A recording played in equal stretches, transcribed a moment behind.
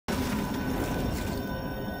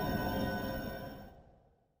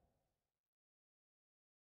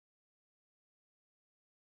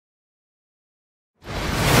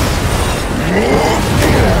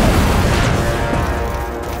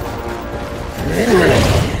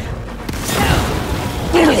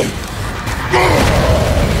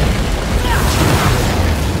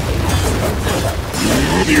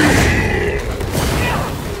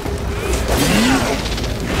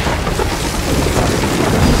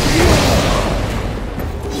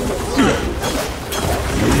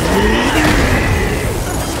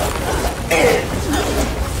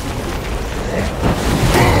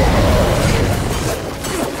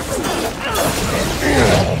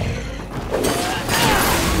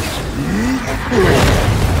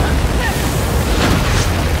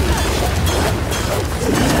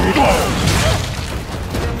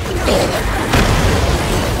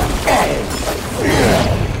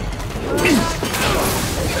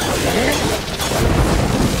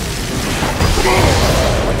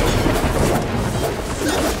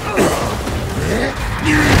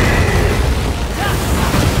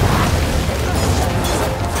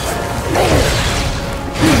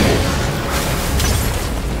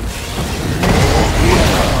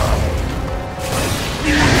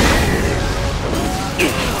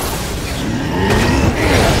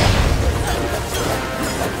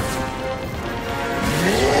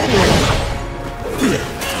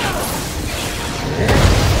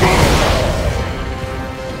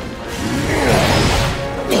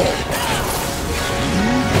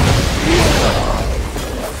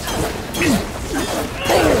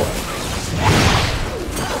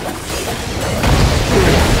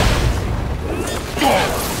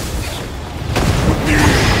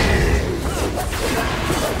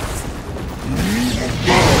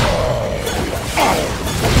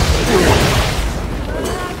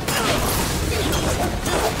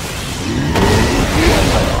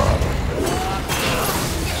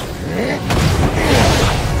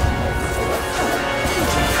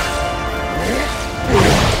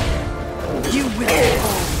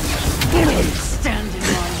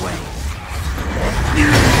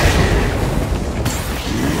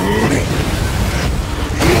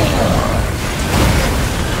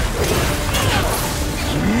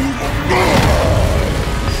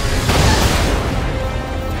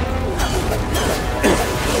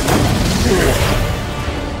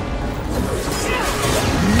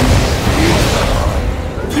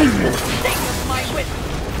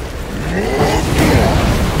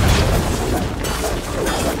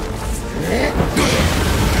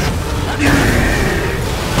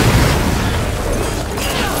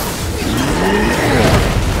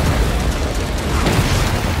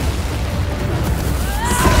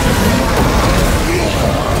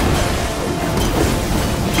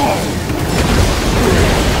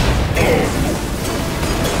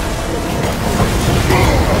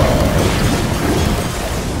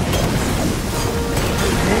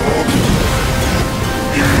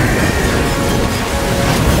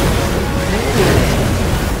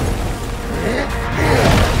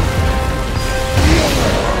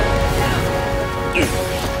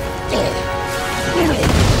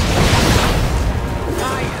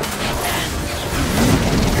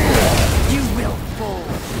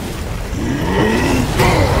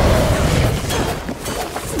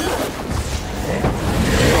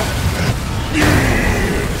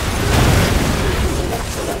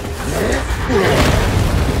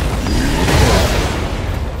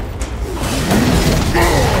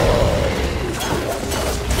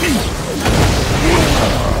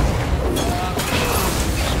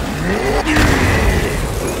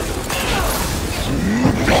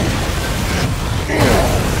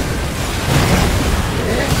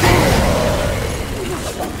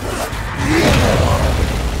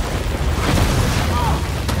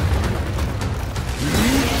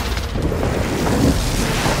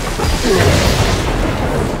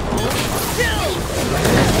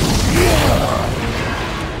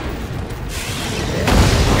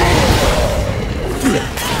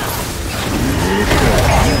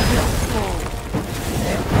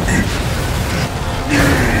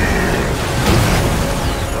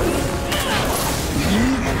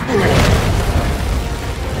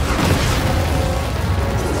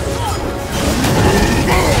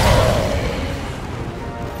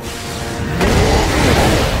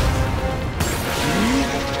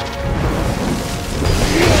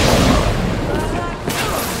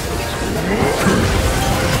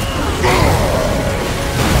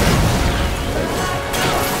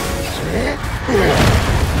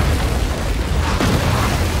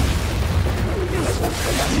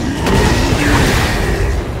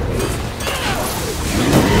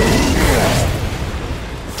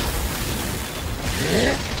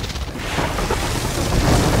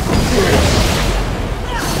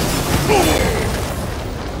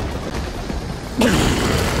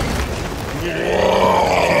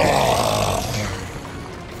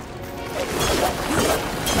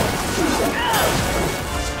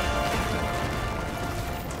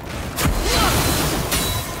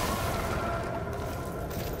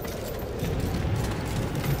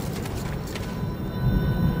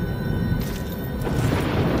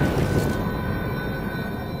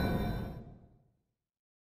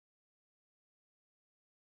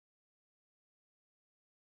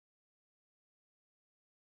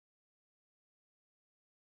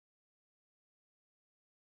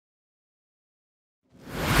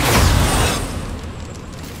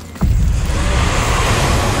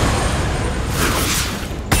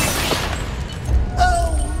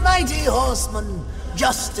horsemen,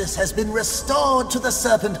 justice has been restored to the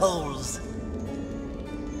Serpent Holes.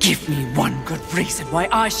 Give me one good reason why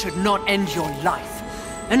I should not end your life.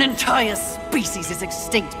 An entire species is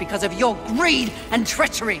extinct because of your greed and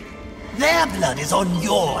treachery. Their blood is on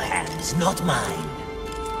your hands, not mine.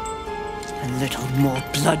 A little more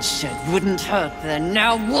bloodshed wouldn't hurt then,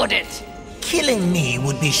 now would it? Killing me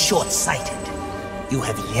would be short-sighted. You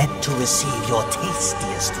have yet to receive your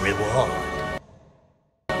tastiest reward.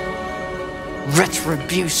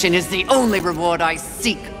 Retribution is the only reward I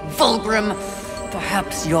seek, Vulgrim.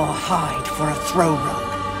 Perhaps your hide for a throw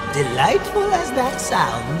rug. Delightful as that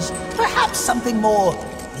sounds, perhaps something more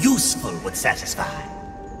useful would satisfy.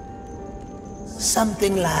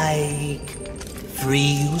 Something like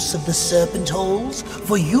free use of the Serpent Holes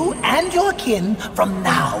for you and your kin from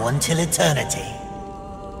now until eternity.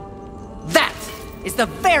 That is the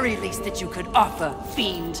very least that you could offer,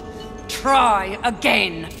 fiend. Try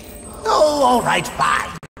again. Oh, all right, fine.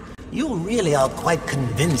 You really are quite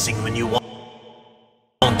convincing when you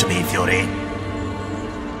want to be, Fury.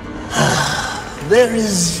 There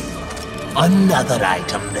is another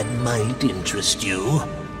item that might interest you.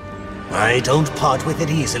 I don't part with it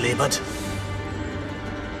easily, but...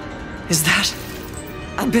 Is that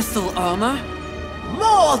abyssal armor?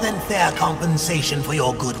 More than fair compensation for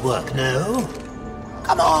your good work, no?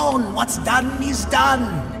 Come on, what's done is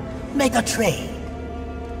done. Make a trade.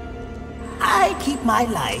 I keep my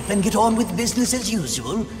life and get on with business as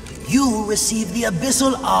usual. You receive the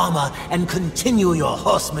abyssal armor and continue your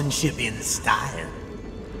horsemanship in style.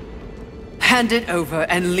 Hand it over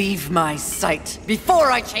and leave my sight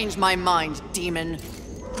before I change my mind, demon.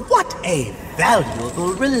 What a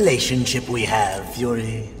valuable relationship we have,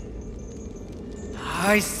 Fury.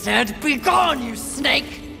 I said be gone, you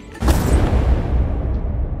snake!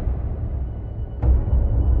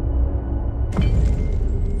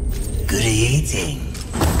 Good eating.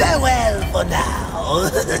 Farewell for now.